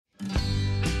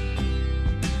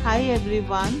Hi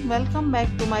everyone, welcome back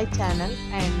to my channel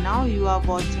and now you are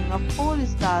watching a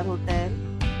 4-star hotel.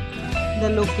 The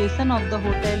location of the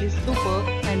hotel is superb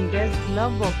and guests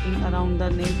love walking around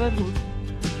the neighborhood.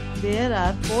 There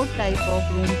are 4 types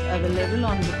of rooms available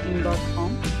on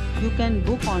booking.com. You can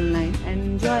book online and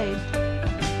enjoy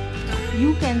it.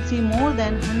 You can see more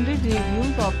than 100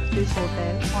 reviews of this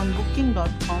hotel on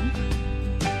booking.com.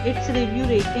 Its review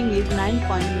rating is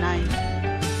 9.9,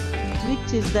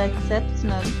 which is the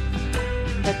exceptional.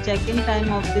 The check-in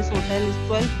time of this hotel is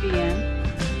 12 p.m.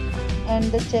 and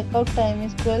the checkout time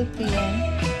is 12 p.m.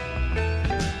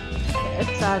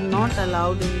 Pets are not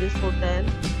allowed in this hotel.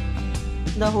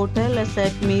 The hotel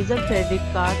accepts major credit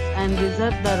cards and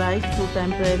reserves the right to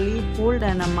temporarily hold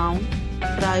an amount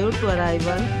prior to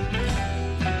arrival.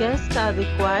 Guests are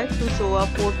required to show a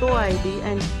photo ID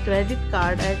and credit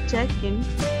card at check-in.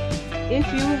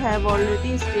 If you have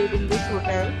already stayed in this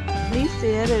hotel, please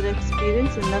share your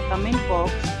experience in the comment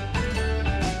box.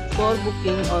 For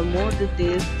booking or more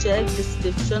details, check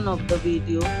description of the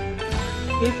video.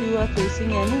 If you are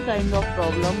facing any kind of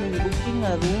problem in booking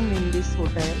a room in this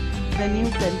hotel, then you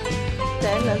can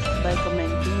tell us by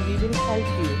commenting. We will help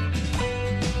you.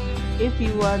 If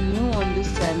you are new on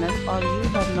this channel or you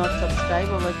have not subscribed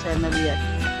our channel yet,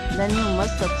 then you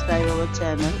must subscribe our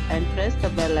channel and press the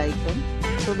bell icon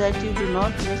so that you do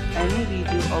not miss any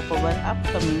video of our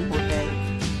upcoming hotel.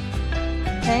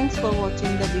 Thanks for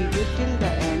watching the video till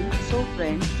the end. So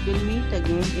friends, we'll meet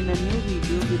again in a new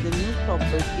video with a new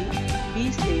property.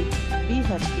 Be safe, be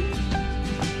happy.